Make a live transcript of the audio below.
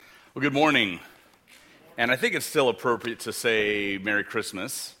Well, good morning. And I think it's still appropriate to say Merry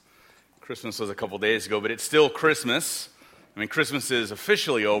Christmas. Christmas was a couple days ago, but it's still Christmas. I mean, Christmas is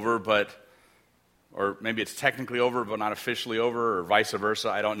officially over, or maybe it's technically over, but not officially over, or vice versa.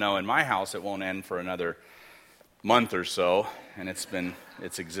 I don't know. In my house, it won't end for another month or so, and it's been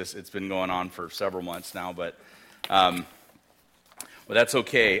going on for several months now, but that's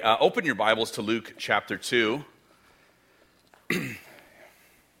okay. Open your Bibles to Luke chapter 2.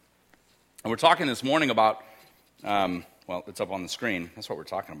 And we're talking this morning about, it's up on the screen. That's what we're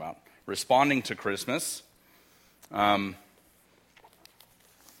talking about. Responding to Christmas. The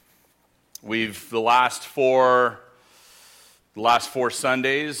last four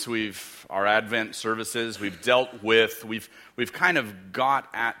Sundays, our Advent services, we've kind of got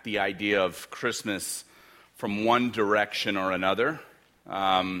at the idea of Christmas from one direction or another.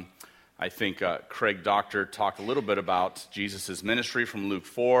 I think Craig Doctor talked a little bit about Jesus' ministry from Luke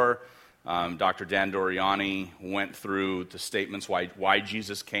 4. Dr. Dan Doriani went through the statements why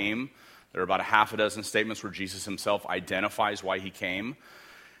Jesus came. There are about a half a dozen statements where Jesus himself identifies why he came.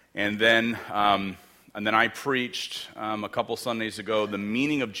 And then I preached a couple Sundays ago the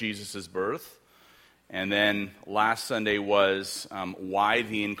meaning of Jesus' birth. And then last Sunday was why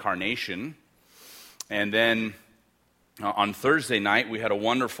the incarnation. And then on Thursday night we had a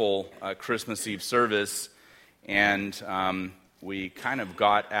wonderful Christmas Eve service, and we kind of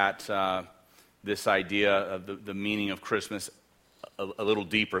got at this idea of the meaning of Christmas a little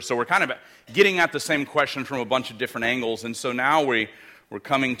deeper. So we're kind of getting at the same question from a bunch of different angles. And so now we're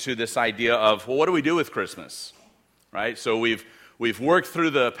coming to this idea of, well, what do we do with Christmas? Right? So we've worked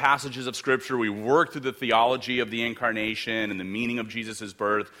through the passages of Scripture. We've worked through the theology of the incarnation and the meaning of Jesus'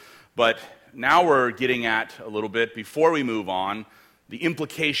 birth. But now we're getting at a little bit, before we move on, the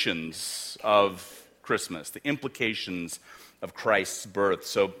implications of Christmas, the implications of Christ's birth.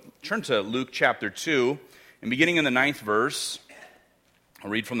 So turn to Luke chapter 2, and beginning in the 9th verse, I'll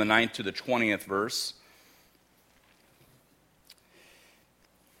read from the 9th to the 20th verse.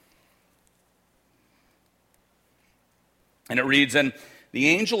 And it reads, "And the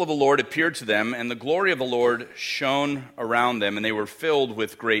angel of the Lord appeared to them, and the glory of the Lord shone around them, and they were filled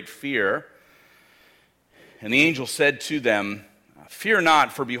with great fear. And the angel said to them, 'Fear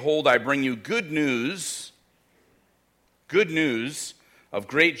not, for behold, I bring you good news of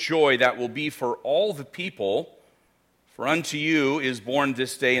great joy that will be for all the people. For unto you is born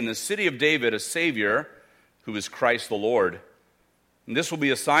this day in the city of David a Savior, who is Christ the Lord. And this will be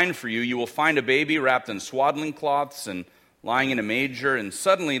a sign for you. You will find a baby wrapped in swaddling cloths and lying in a manger.' And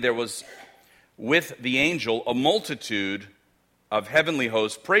suddenly there was with the angel a multitude of heavenly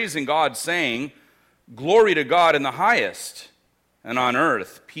hosts, praising God, saying, 'Glory to God in the highest, and on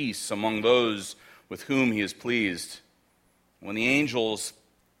earth peace among those with whom he is pleased.' When the angels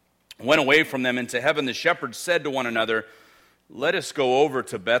went away from them into heaven, the shepherds said to one another, 'Let us go over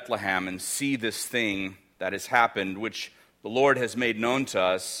to Bethlehem and see this thing that has happened, which the Lord has made known to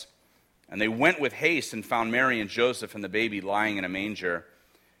us.' And they went with haste and found Mary and Joseph and the baby lying in a manger.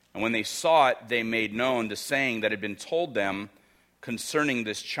 And when they saw it, they made known the saying that had been told them concerning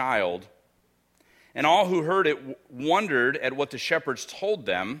this child. And all who heard it wondered at what the shepherds told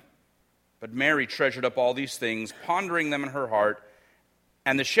them. But Mary treasured up all these things, pondering them in her heart.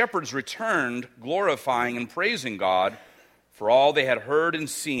 And the shepherds returned, glorifying and praising God for all they had heard and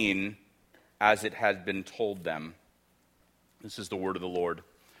seen as it had been told them." This is the word of the Lord.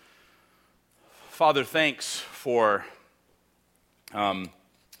 Father, thanks for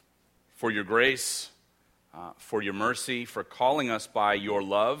your grace, for your mercy, for calling us by your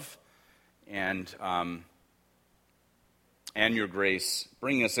love and your grace,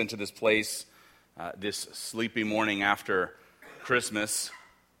 bringing us into this place this sleepy morning after Christmas.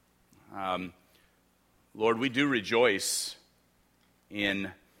 Lord, we do rejoice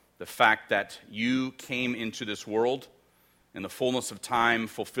in the fact that you came into this world in the fullness of time,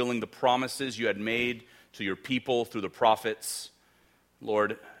 fulfilling the promises you had made to your people through the prophets.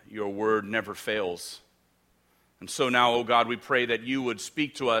 Lord, your word never fails. And so now, oh God, we pray that you would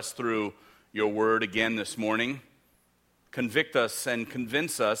speak to us through your word again this morning. Convict us and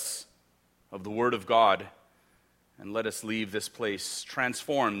convince us of the word of God, and let us leave this place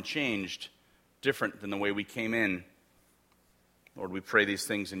transformed, changed, different than the way we came in. Lord, we pray these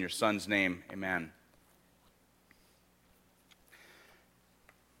things in your Son's name. Amen.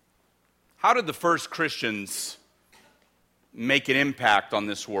 How did the first Christians make an impact on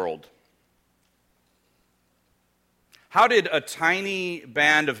this world? How did a tiny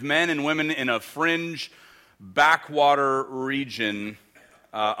band of men and women in a fringe backwater region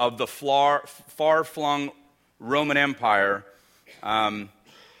of the far-flung Roman Empire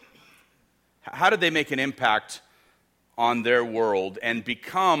How did they make an impact on their world and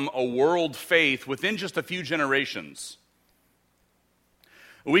become a world faith within just a few generations?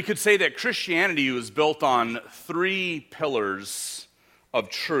 We could say that Christianity was built on three pillars of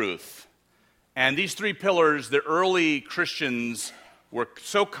truth. And these three pillars, the early Christians were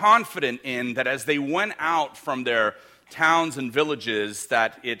so confident in that as they went out from their towns and villages,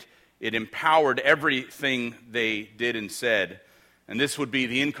 that it empowered everything they did and said. And this would be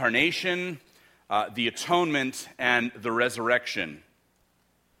the incarnation, the atonement, and the resurrection.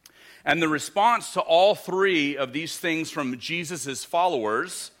 And the response to all three of these things from Jesus'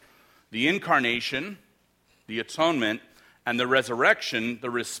 followers, the incarnation, the atonement, and the resurrection, the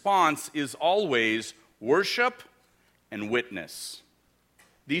response is always worship and witness.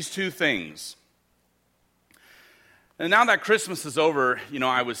 These two things. And now that Christmas is over,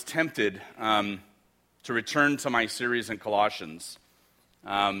 I was tempted to return to my series in Colossians.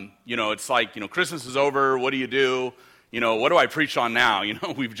 It's like, Christmas is over, what do you do? What do I preach on now?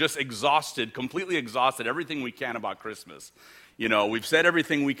 We've just completely exhausted everything we can about Christmas. We've said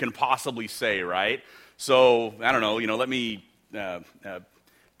everything we can possibly say, right? So, I don't know, let me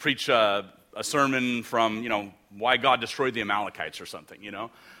preach a sermon from, why God destroyed the Amalekites or something,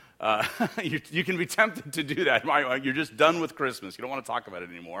 you can be tempted to do that. You're just done with Christmas. You don't want to talk about it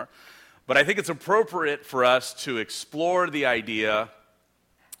anymore. But I think it's appropriate for us to explore the idea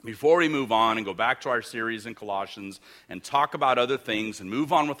before we move on and go back to our series in Colossians and talk about other things and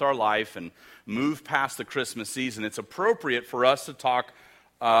move on with our life and move past the Christmas season. It's appropriate for us to talk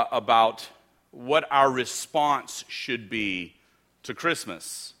about what our response should be to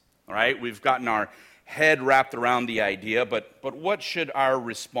Christmas. All right? We've gotten our head wrapped around the idea, but what should our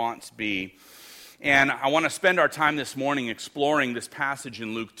response be? And I want to spend our time this morning exploring this passage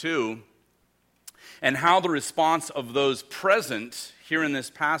in Luke 2 and how the response of those present here in this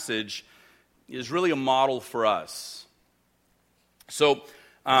passage is really a model for us. So,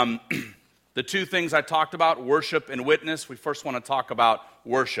 the two things I talked about, worship and witness, we first want to talk about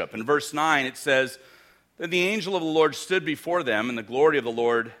worship. In verse 9, it says, "Then the angel of the Lord stood before them, and the glory of the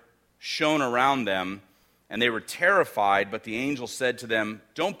Lord shone around them, and they were terrified. But the angel said to them,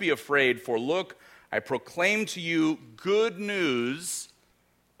 'Don't be afraid, for look, I proclaim to you good news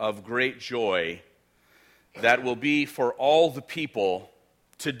of great joy that will be for all the people.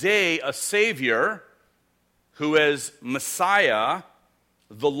 Today a Savior, who is Messiah,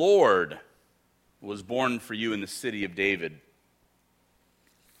 the Lord, was born for you in the city of David.'"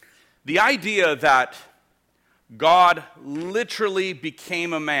 The idea that God literally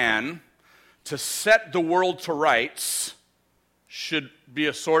became a man to set the world to rights should be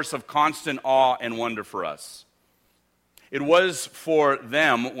a source of constant awe and wonder for us. It was for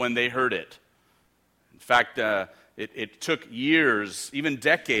them when they heard it. In fact, it took years, even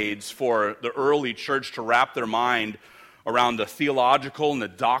decades, for the early church to wrap their mind around the theological and the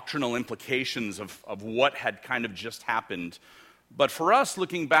doctrinal implications of what had kind of just happened. But for us,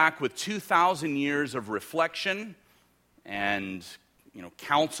 looking back with 2,000 years of reflection and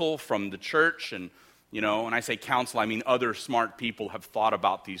counsel from the church, and when I say counsel, I mean other smart people have thought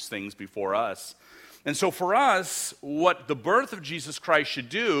about these things before us. And so for us, what the birth of Jesus Christ should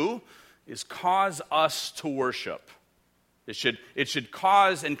do is cause us to worship. It should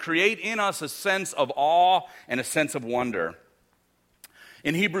cause and create in us a sense of awe and a sense of wonder.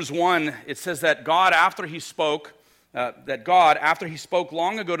 In Hebrews 1, it says that God, after he spoke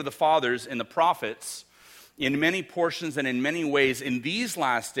long ago to the fathers in the prophets, in many portions and in many ways, in these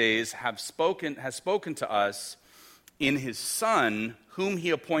last days has spoken to us in his Son, whom he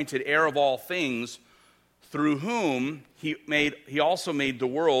appointed heir of all things, through whom he also made the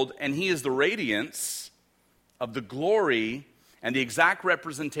world, and he is the radiance of the glory and the exact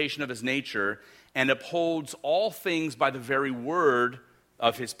representation of his nature, and upholds all things by the very word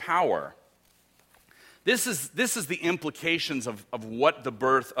of his power. This is the implications of what the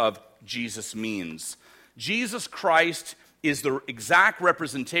birth of Jesus means. Jesus Christ is the exact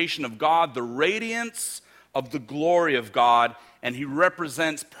representation of God, the radiance of the glory of God, and he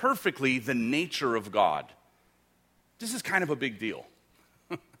represents perfectly the nature of God. This is kind of a big deal.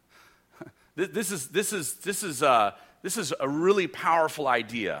 This is a really powerful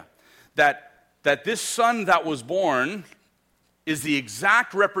idea that this son that was born is the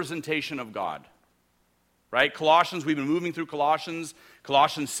exact representation of God. Right? Colossians, we've been moving through Colossians.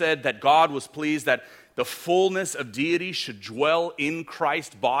 Colossians said that God was pleased that the fullness of deity should dwell in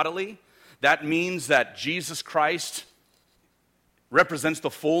Christ bodily. That means that Jesus Christ represents the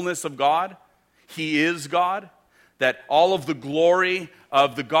fullness of God. He is God. that all of the glory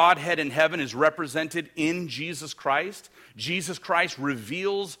of the Godhead in heaven is represented in Jesus Christ. Jesus Christ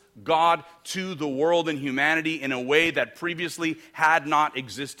reveals God to the world and humanity in a way that previously had not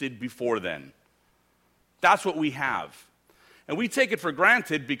existed before then. That's what we have. And we take it for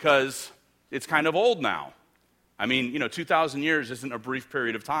granted because it's kind of old now. I mean, 2,000 years isn't a brief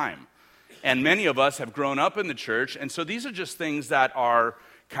period of time. And many of us have grown up in the church, and so these are just things that are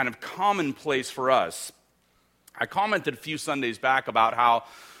kind of commonplace for us. I commented a few Sundays back about how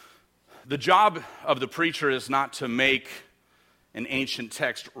the job of the preacher is not to make an ancient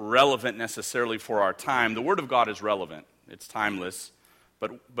text relevant necessarily for our time. The Word of God is relevant. It's timeless.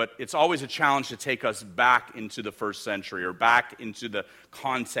 But it's always a challenge to take us back into the first century or back into the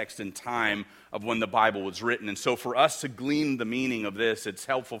context and time of when the Bible was written. And so for us to glean the meaning of this, it's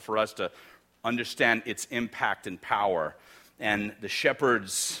helpful for us to understand its impact and power. And the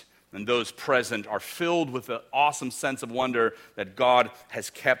shepherds and those present are filled with an awesome sense of wonder that God has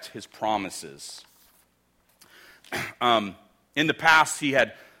kept his promises. In the past, he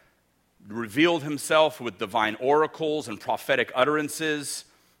had revealed himself with divine oracles and prophetic utterances,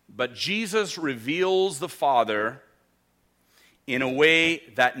 but Jesus reveals the Father in a way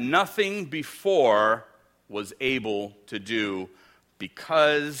that nothing before was able to do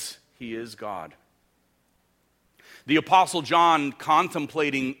because he is God. The Apostle John,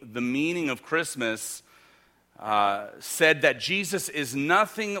 contemplating the meaning of Christmas, said that Jesus is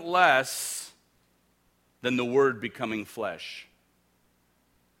nothing less than the Word becoming flesh.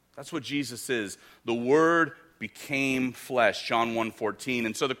 That's what Jesus is. The Word became flesh, John 1:14.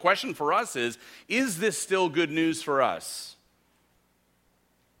 And so the question for us is this still good news for us?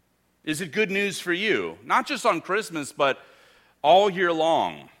 Is it good news for you? Not just on Christmas, but all year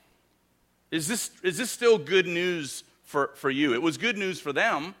long. Is this still good news for you? It was good news for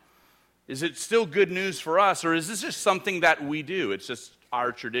them. Is it still good news for us? Or is this just something that we do? It's just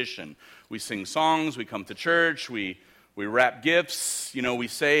our tradition. We sing songs, we come to church, we wrap gifts, we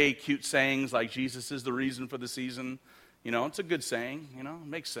say cute sayings like Jesus is the reason for the season. It's a good saying, it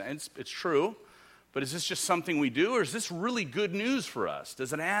makes sense, it's true. But is this just something we do, or is this really good news for us?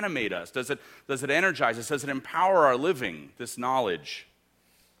 Does it animate us? Does it energize us? Does it empower our living, this knowledge?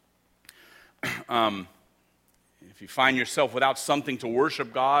 If you find yourself without something to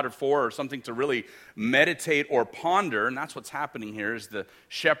worship God or something to really meditate or ponder, and that's what's happening here, is the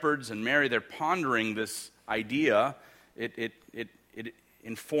shepherds and Mary, they're pondering this idea. It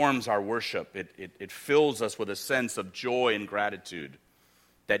informs our worship. It fills us with a sense of joy and gratitude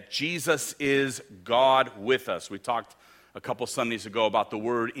that Jesus is God with us. We talked a couple Sundays ago about the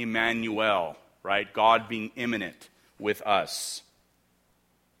word Emmanuel, right? God being immanent with us.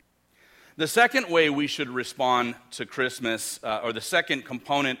 The second way we should respond to Christmas, or the second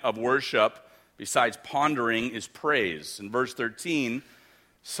component of worship, besides pondering, is praise. In verse 13,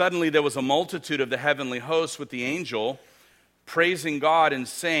 suddenly there was a multitude of the heavenly hosts with the angel, praising God and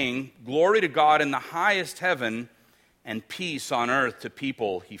saying, "Glory to God in the highest heaven, and peace on earth to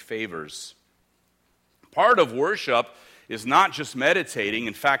people he favors." Part of worship is not just meditating.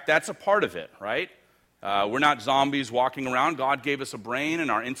 In fact, that's a part of it, right? We're not zombies walking around. God gave us a brain and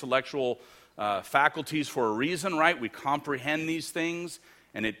our intellectual faculties for a reason, right? We comprehend these things,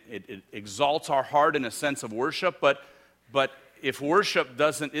 and it exalts our heart in a sense of worship. But if worship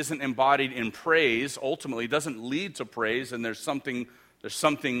isn't embodied in praise, ultimately doesn't lead to praise, then there's something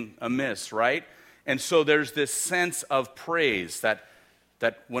amiss, right? And so there's this sense of praise that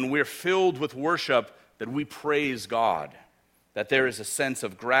when we're filled with worship, that we praise God, that there is a sense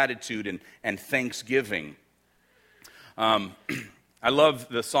of gratitude and thanksgiving. I love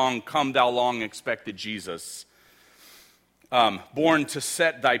the song, "Come Thou Long Expected Jesus." Born to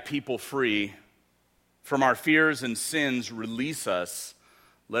set thy people free, from our fears and sins release us,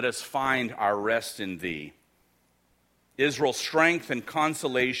 let us find our rest in thee. Israel's strength and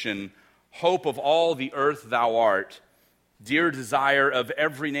consolation, hope of all the earth thou art, dear desire of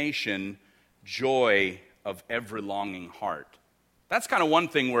every nation, joy of every longing heart. That's kind of one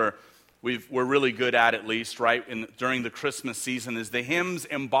thing we're really good at least, right? During the Christmas season, is the hymns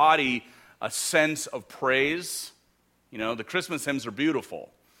embody a sense of praise. The Christmas hymns are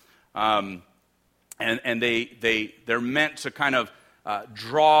beautiful. And they're meant to kind of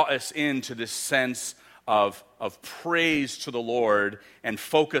draw us into this sense of praise to the Lord and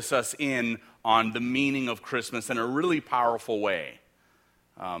focus us in on the meaning of Christmas in a really powerful way.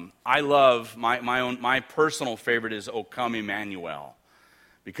 I love, my personal favorite is "O Come Emmanuel,"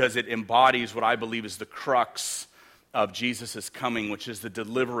 because it embodies what I believe is the crux of Jesus' coming, which is the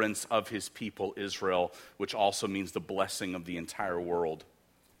deliverance of his people Israel, which also means the blessing of the entire world.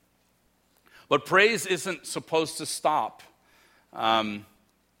 But praise isn't supposed to stop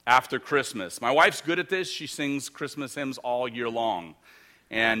after Christmas. My wife's good at this. She sings Christmas hymns all year long.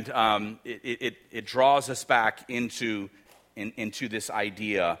 And it draws us back into this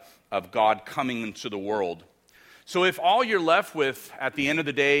idea of God coming into the world. So if all you're left with at the end of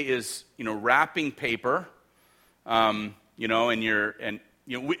the day is, wrapping paper, it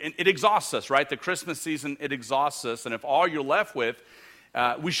exhausts us, right? The Christmas season, it exhausts us. And if all you're left with,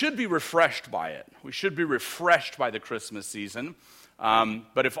 we should be refreshed by it. We should be refreshed by the Christmas season.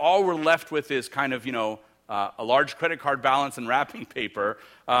 But if all we're left with is kind of, a large credit card balance and wrapping paper,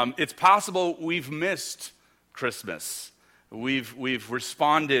 it's possible we've missed Christmas. We've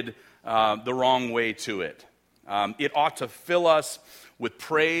responded the wrong way to it. It ought to fill us with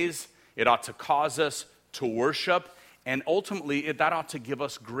praise. It ought to cause us to worship. And ultimately, that ought to give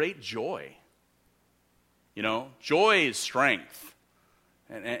us great joy. Joy is strength.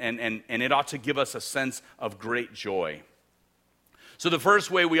 And it ought to give us a sense of great joy. So the first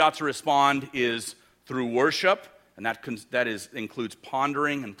way we ought to respond is through worship, and that includes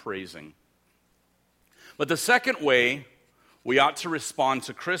pondering and praising. But the second way we ought to respond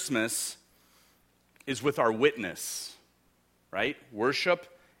to Christmas is with our witness, right? Worship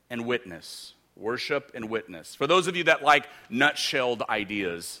and witness. Worship and witness. For those of you that like nutshelled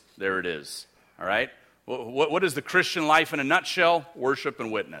ideas, there it is, all right? What is the Christian life in a nutshell? Worship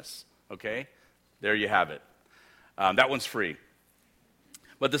and witness, okay? There you have it. That one's free.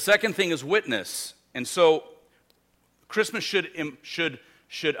 But the second thing is witness. And so Christmas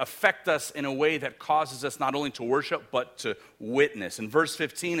should affect us in a way that causes us not only to worship, but to witness. In verse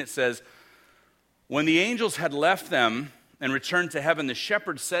 15 it says, "When the angels had left them and returned to heaven, the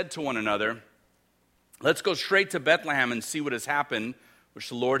shepherds said to one another, 'Let's go straight to Bethlehem and see what has happened, which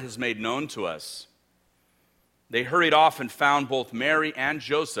the Lord has made known to us.' They hurried off and found both Mary and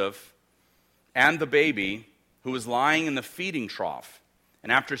Joseph and the baby who was lying in the feeding trough.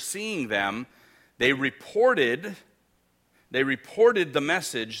 And after seeing them, they reported the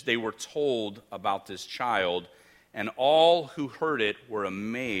message they were told about this child, and all who heard it were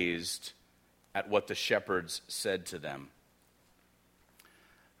amazed at what the shepherds said to them."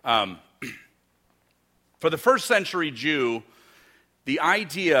 For the first century Jew, the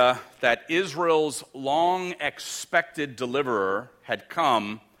idea that Israel's long-expected deliverer had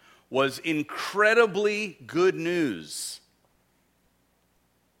come was incredibly good news.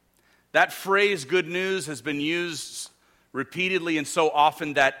 That phrase, good news, has been used repeatedly and so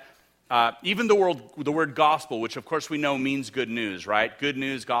often that even the word gospel, which of course we know means good news, right? Good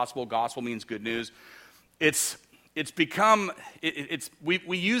news, gospel means good news. We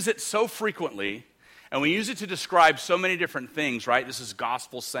use it so frequently, and we use it to describe so many different things, right? This is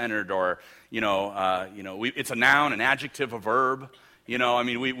gospel-centered, or it's a noun, an adjective, a verb.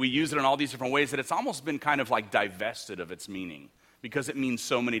 We use it in all these different ways that it's almost been kind of like divested of its meaning, because it means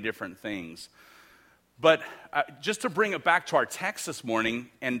so many different things. But just to bring it back to our text this morning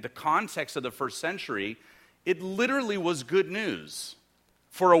and the context of the first century, it literally was good news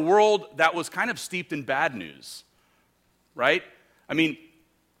for a world that was kind of steeped in bad news, right?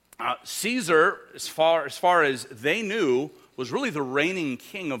 Caesar, as far as they knew, was really the reigning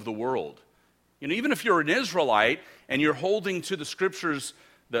king of the world. Even if you're an Israelite and you're holding to the scriptures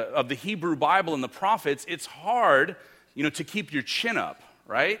of the Hebrew Bible and the prophets, it's hard to keep your chin up,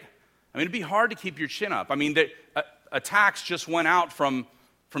 right? It'd be hard to keep your chin up. A tax just went out from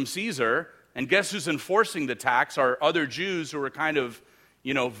Caesar, and guess who's enforcing the tax are other Jews who are kind of,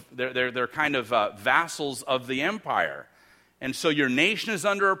 they're kind of vassals of the empire. And so your nation is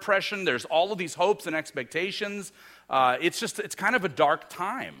under oppression. There's all of these hopes and expectations. It's kind of a dark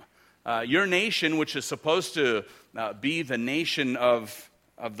time. Your nation, which is supposed to be the nation of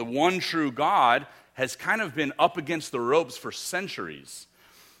the one true God, has kind of been up against the ropes for centuries.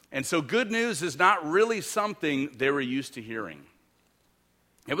 And so good news is not really something they were used to hearing.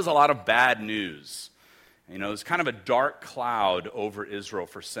 It was a lot of bad news. It was kind of a dark cloud over Israel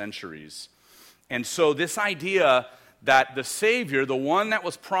for centuries. And so this idea that the Savior, the one that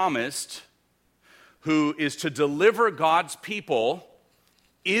was promised, who is to deliver God's people,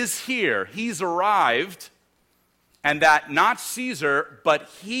 is here. He's arrived. And that not Caesar, but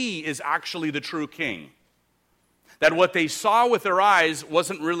he is actually the true king. That what they saw with their eyes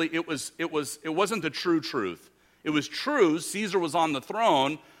wasn't really, it wasn't the true truth. It was true, Caesar was on the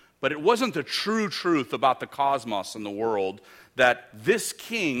throne, but it wasn't the true truth about the cosmos and the world, that this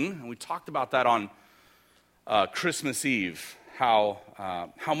king, and we talked about that on Christmas Eve, how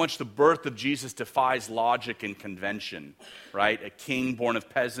much the birth of Jesus defies logic and convention, right? A king born of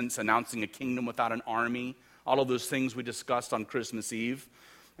peasants announcing a kingdom without an army. All of those things we discussed on Christmas Eve.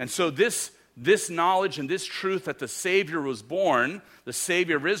 And so this this knowledge and this truth that the Savior was born, the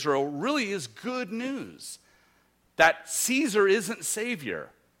Savior of Israel, really is good news. That Caesar isn't Savior,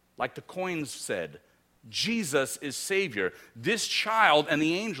 like the coins said. Jesus is Savior. This child, and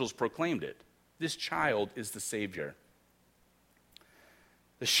the angels proclaimed it, this child is the Savior.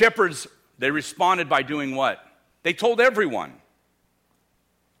 The shepherds, they responded by doing what? They told everyone.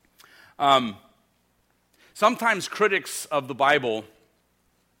 Sometimes critics of the Bible,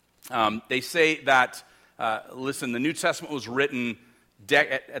 they say that, listen, the New Testament was written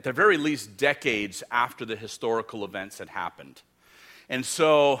at the very least decades after the historical events had happened. And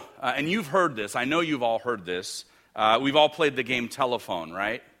so, and you've heard this, I know you've all heard this, we've all played the game telephone,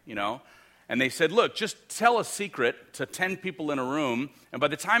 right? You know? And they said, look, just tell a secret to 10 people in a room, and by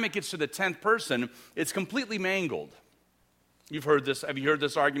the time it gets to the 10th person, it's completely mangled. You've heard this, have you heard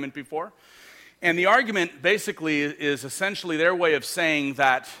this argument before? And the argument basically is essentially their way of saying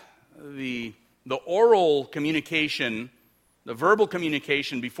that the oral communication, the verbal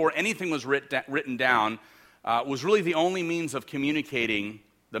communication before anything was written down, was really the only means of communicating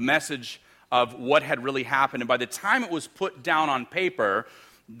the message of what had really happened. And by the time it was put down on paper,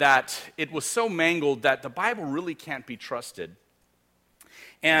 that it was so mangled that the Bible really can't be trusted.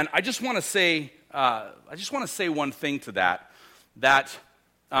 And I just want to say one thing to that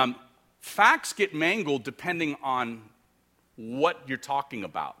facts get mangled depending on what you're talking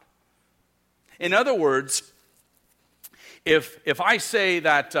about. In other words, if I say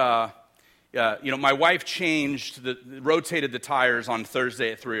that my wife rotated the tires on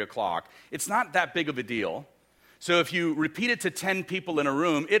Thursday at 3 o'clock, it's not that big of a deal. So if you repeat it to 10 people in a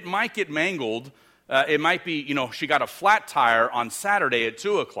room, it might get mangled. It might be, she got a flat tire on Saturday at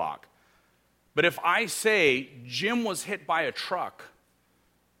 2 o'clock. But if I say Jim was hit by a truck,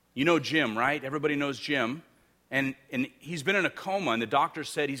 you know Jim, right? Everybody knows Jim. And he's been in a coma, and the doctor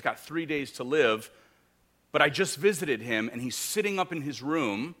said he's got 3 days to live. But I just visited him, and he's sitting up in his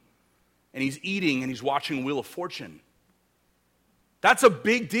room, and he's eating, and he's watching Wheel of Fortune. That's a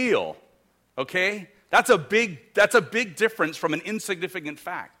big deal, okay? That's a big difference from an insignificant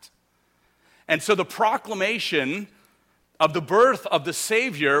fact. And so the proclamation of the birth of the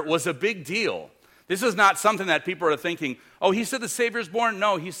Savior was a big deal. This is not something that people are thinking, oh, he said the Savior's born?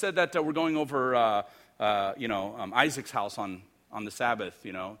 No, he said that we're going over Isaac's house on the Sabbath,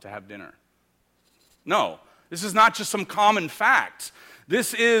 to have dinner. No, this is not just some common fact.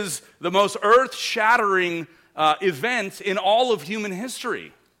 This is the most earth-shattering event in all of human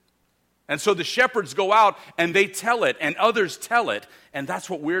history. And so the shepherds go out and they tell it, and others tell it, and that's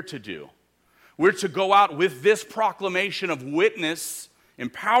what we're to do. We're to go out with this proclamation of witness,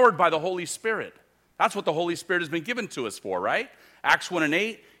 empowered by the Holy Spirit. That's what the Holy Spirit has been given to us for, right? Acts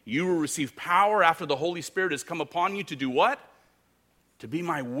 1:8, you will receive power after the Holy Spirit has come upon you to do what? To be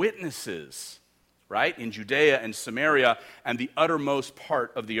my witnesses, right? In Judea and Samaria and the uttermost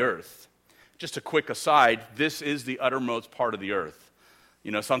part of the earth. Just a quick aside, this is the uttermost part of the earth.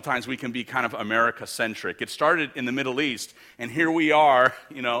 Sometimes we can be kind of America-centric. It started in the Middle East, and here we are,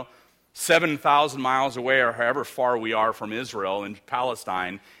 7,000 miles away or however far we are from Israel and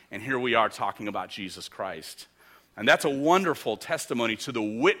Palestine, and here we are talking about Jesus Christ. And that's a wonderful testimony to the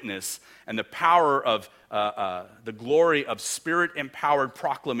witness and the power of the glory of Spirit-empowered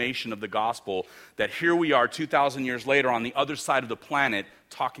proclamation of the gospel, that here we are 2,000 years later on the other side of the planet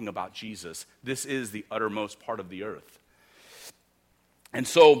talking about Jesus. This is the uttermost part of the earth. And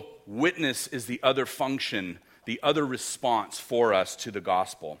so witness is the other function, the other response for us to the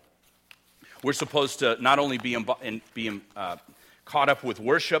gospel. We're supposed to not only be caught up with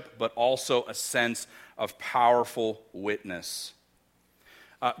worship, but also a sense of powerful witness.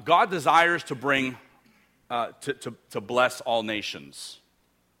 God desires to bring, to bless all nations.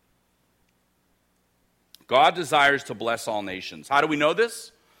 God desires to bless all nations. How do we know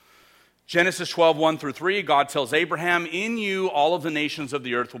this? Genesis 12, 1-3, God tells Abraham, in you all of the nations of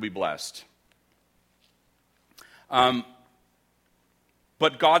the earth will be blessed. But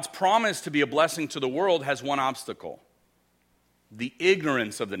God's promise to be a blessing to the world has one obstacle: the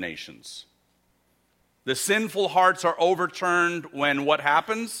ignorance of the nations. The sinful hearts are overturned when what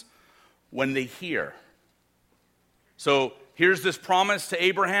happens? When they hear. So here's this promise to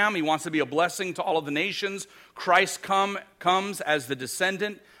Abraham. He wants to be a blessing to all of the nations. Christ comes as the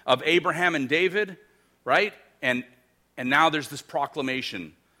descendant of Abraham and David, right? And now there's this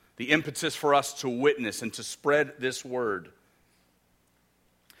proclamation, the impetus for us to witness and to spread this word.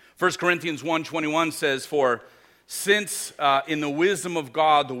 1 Corinthians 1:21 says, for since in the wisdom of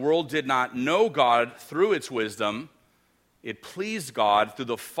God the world did not know God through its wisdom, it pleased God through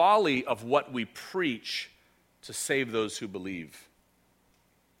the folly of what we preach to save those who believe.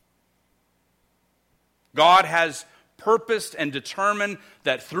 God has purposed and determined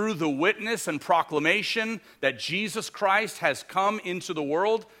that through the witness and proclamation that Jesus Christ has come into the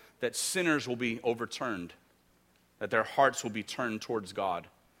world, that sinners will be overturned, that their hearts will be turned towards God,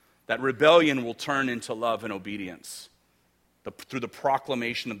 that rebellion will turn into love and obedience through the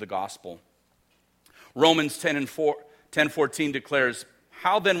proclamation of the gospel. Romans 10:14 declares,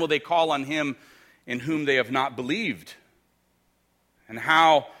 "How then will they call on him in whom they have not believed? And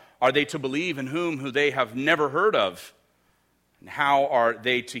how are they to believe in who they have never heard of? And how are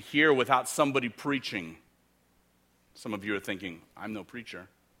they to hear without somebody preaching?" Some of you are thinking, I'm no preacher.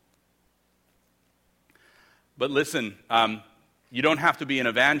 But listen, you don't have to be an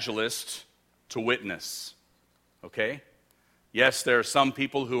evangelist to witness, okay? Yes, there are some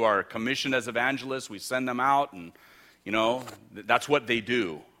people who are commissioned as evangelists. We send them out, and, that's what they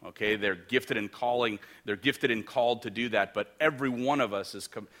do, okay? They're gifted in calling. They're gifted and called to do that, but every one of us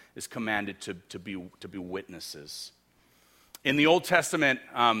is commanded to be witnesses. In the Old Testament,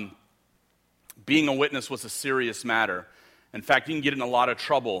 being a witness was a serious matter. In fact, you can get in a lot of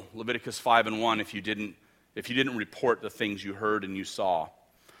trouble, Leviticus 5:1, if you didn't report the things you heard and you saw.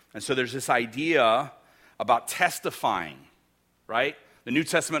 And so there's this idea about testifying, right? The New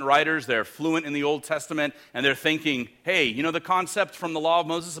Testament writers, they're fluent in the Old Testament, and they're thinking, hey, the concept from the law of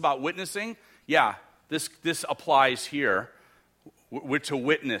Moses about witnessing? Yeah, this applies here. We're to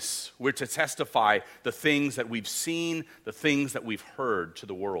witness, we're to testify the things that we've seen, the things that we've heard to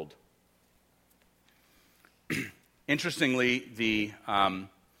the world. Interestingly, the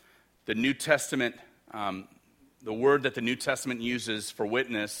New Testament, the word that the New Testament uses for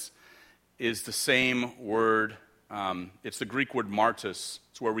witness is the same word. It's the Greek word martus.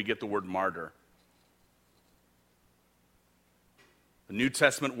 It's where we get the word martyr. The New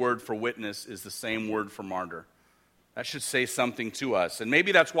Testament word for witness is the same word for martyr. That should say something to us. And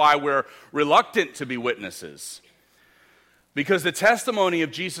maybe that's why we're reluctant to be witnesses. Because the testimony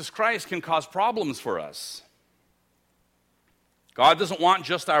of Jesus Christ can cause problems for us. God doesn't want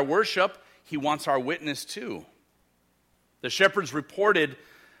just our worship, he wants our witness too. The shepherds reported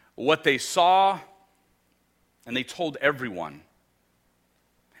what they saw, and they told everyone.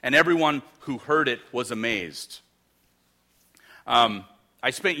 And everyone who heard it was amazed. I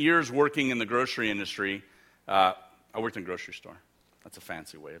spent years working in the grocery industry. I worked in a grocery store. That's a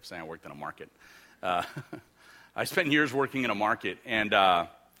fancy way of saying I worked in a market. I spent years working in a market, and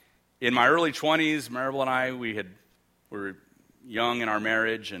in my early 20s, Maribel and I, we were young in our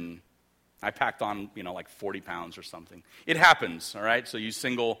marriage, and I packed on, like 40 pounds or something. It happens, all right? So you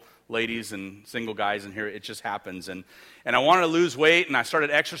single ladies and single guys in here, it just happens. And I wanted to lose weight, and I started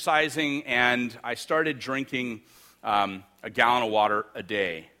exercising, and I started drinking a gallon of water a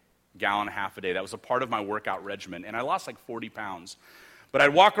day. Gallon and a half a day. That was a part of my workout regimen, and I lost like 40 pounds. But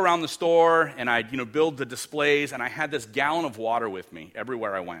I'd walk around the store, and I'd build the displays, and I had this gallon of water with me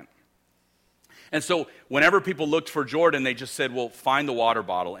everywhere I went. And so whenever people looked for Jordan, they just said, well, find the water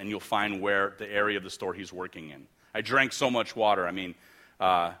bottle, and you'll find where the area of the store he's working in. I drank so much water,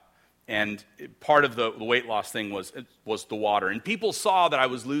 and part of the weight loss thing was the water. And people saw that I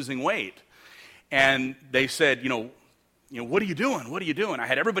was losing weight, and they said, what are you doing? What are you doing? I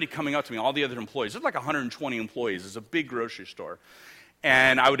had everybody coming up to me, all the other employees. There's like 120 employees. It's a big grocery store.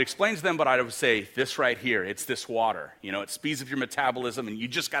 And I would explain to them, but I would say, this right here, it's this water. It speeds up your metabolism, and you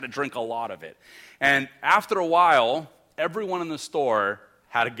just got to drink a lot of it. And after a while, everyone in the store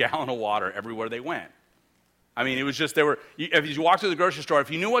had a gallon of water everywhere they went. I mean, it was just, if you walked through the grocery store, if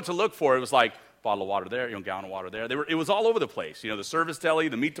you knew what to look for, it was like, bottle of water there, gallon of water there. It was all over the place. The service deli,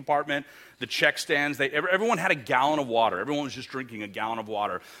 the meat department, the check stands. Everyone had a gallon of water. Everyone was just drinking a gallon of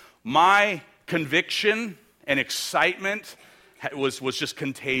water. My conviction and excitement was just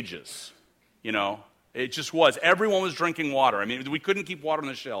contagious. It just was. Everyone was drinking water. I mean, we couldn't keep water on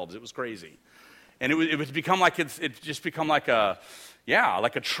the shelves. It was crazy, and it would become like it just become like a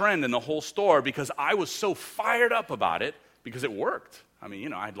trend in the whole store because I was so fired up about it because it worked. I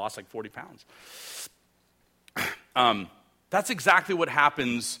mean, I had lost like 40 pounds. That's exactly what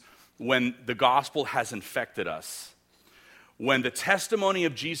happens when the gospel has infected us. When the testimony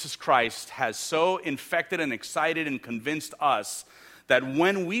of Jesus Christ has so infected and excited and convinced us that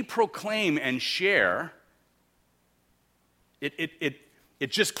when we proclaim and share,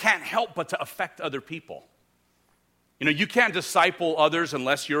 it just can't help but to affect other people. You can't disciple others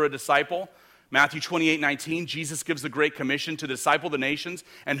unless you're a disciple. Matthew 28:19, Jesus gives the Great Commission to disciple the nations.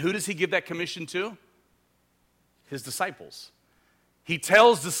 And who does he give that commission to? His disciples. He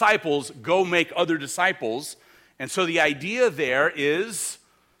tells disciples, go make other disciples. And so the idea there is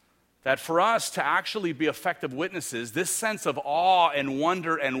that for us to actually be effective witnesses, this sense of awe and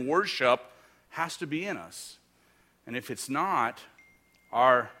wonder and worship has to be in us. And if it's not,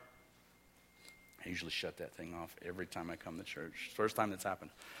 I usually shut that thing off every time I come to church. First time that's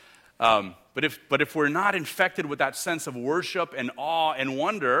happened. But if we're not infected with that sense of worship and awe and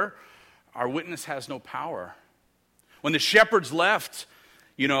wonder, our witness has no power. When the shepherds left,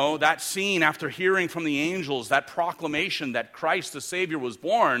 that scene after hearing from the angels, that proclamation that Christ the Savior was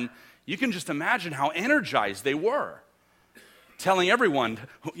born, you can just imagine how energized they were. Telling everyone,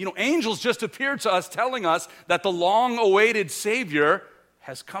 angels just appeared to us telling us that the long-awaited Savior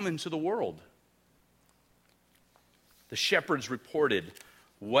has come into the world. The shepherds reported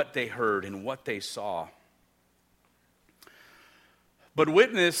what they heard and what they saw. But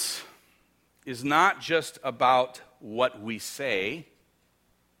witness is not just about what we say,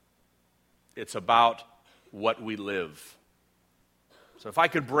 it's about what we live. So if I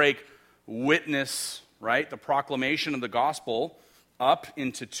could break witness, right, the proclamation of the gospel, up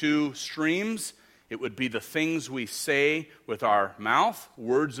into two streams, it would be the things we say with our mouth,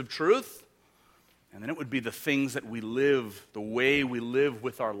 words of truth, and then it would be the things that we live, the way we live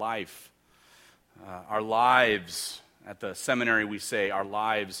with our life. Our lives, at the seminary we say, our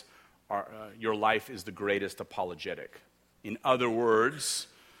lives, your life is the greatest apologetic. In other words,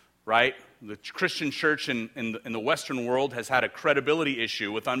 right, the Christian church in the Western world has had a credibility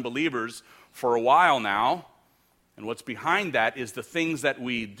issue with unbelievers for a while now. And what's behind that is the things that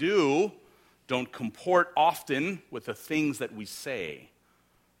we do don't comport often with the things that we say,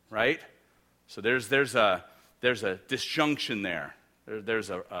 right? So there's a disjunction there. There's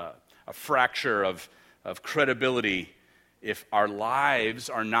a fracture of credibility if our lives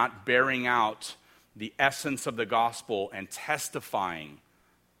are not bearing out the essence of the gospel and testifying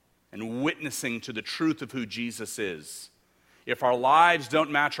and witnessing to the truth of who Jesus is. If our lives don't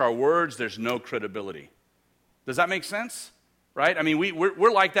match our words, there's no credibility. Does that make sense? Right? I mean,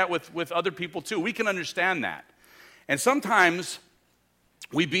 we're like that with other people too. We can understand that. And sometimes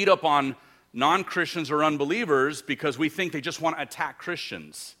we beat up on non-Christians or unbelievers because we think they just want to attack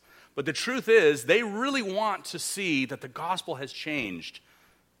Christians. But the truth is, they really want to see that the gospel has changed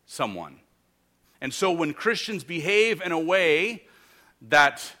someone. And so when Christians behave in a way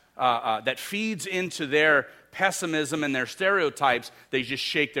that feeds into their pessimism and their stereotypes, they just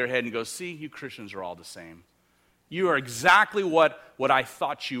shake their head and go, see, you Christians are all the same. You are exactly what I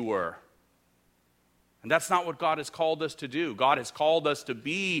thought you were. And that's not what God has called us to do. God has called us to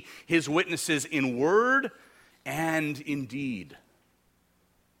be His witnesses in word and in deed.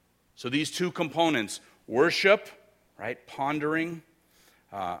 So these two components, worship, right, pondering,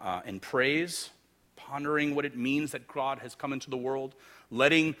 and praise, pondering what it means that God has come into the world,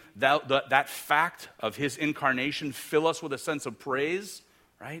 letting that fact of His incarnation fill us with a sense of praise,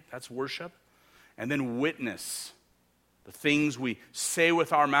 right? That's worship. And then witness, the things we say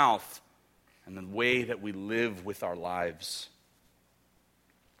with our mouth and the way that we live with our lives.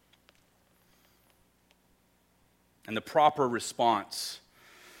 And the proper response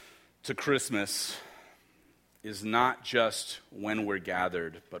to Christmas is not just when we're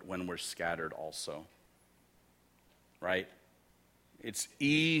gathered, but when we're scattered also. Right? It's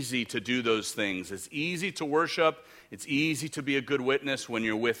easy to do those things. It's easy to worship. It's easy to be a good witness when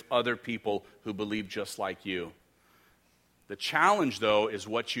you're with other people who believe just like you. The challenge, though, is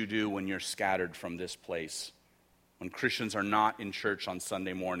what you do when you're scattered from this place, when Christians are not in church on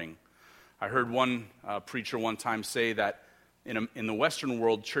Sunday morning. I heard one preacher one time say that in the Western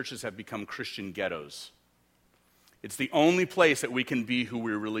world, churches have become Christian ghettos. It's the only place that we can be who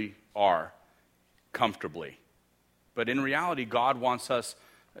we really are, comfortably. But in reality, God wants us,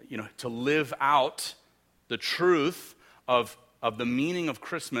 to live out the truth of the meaning of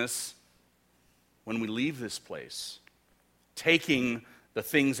Christmas when we leave this place. Taking the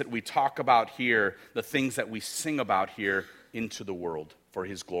things that we talk about here, the things that we sing about here, into the world for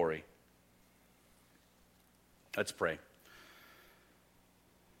His glory. Let's pray.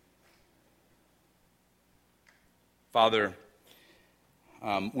 Father,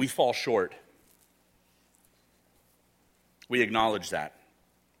 we fall short. We acknowledge that.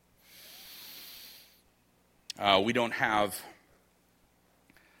 We don't have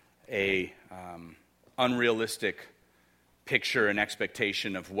a unrealistic picture and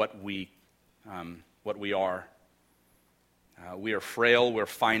expectation of what we are. We are frail, we're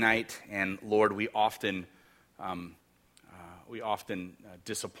finite, and Lord, we often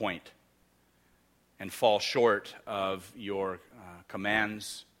disappoint and fall short of your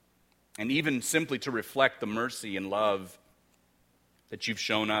commands, and even simply to reflect the mercy and love that you've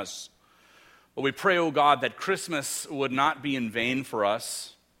shown us. But we pray, O God, that Christmas would not be in vain for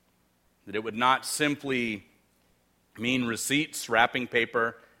us, that it would not simply mean receipts, wrapping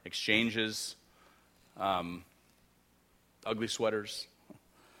paper, exchanges, ugly sweaters.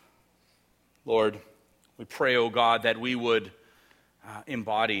 Lord, we pray, oh God, that we would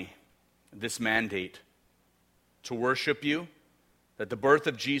embody this mandate to worship you, that the birth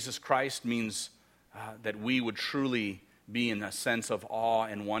of Jesus Christ means that we would truly be in a sense of awe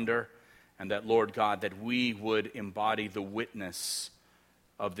and wonder, and that, Lord God, that we would embody the witness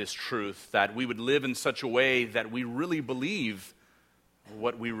of this truth, that we would live in such a way that we really believe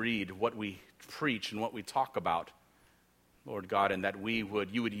what we read, what we preach, and what we talk about, Lord God, and that you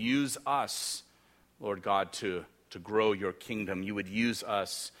would use us, Lord God, to grow your kingdom. You would use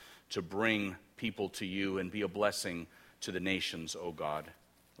us to bring people to you and be a blessing to the nations, oh God.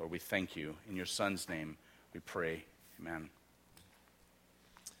 Lord, we thank you. In your Son's name we pray. Amen.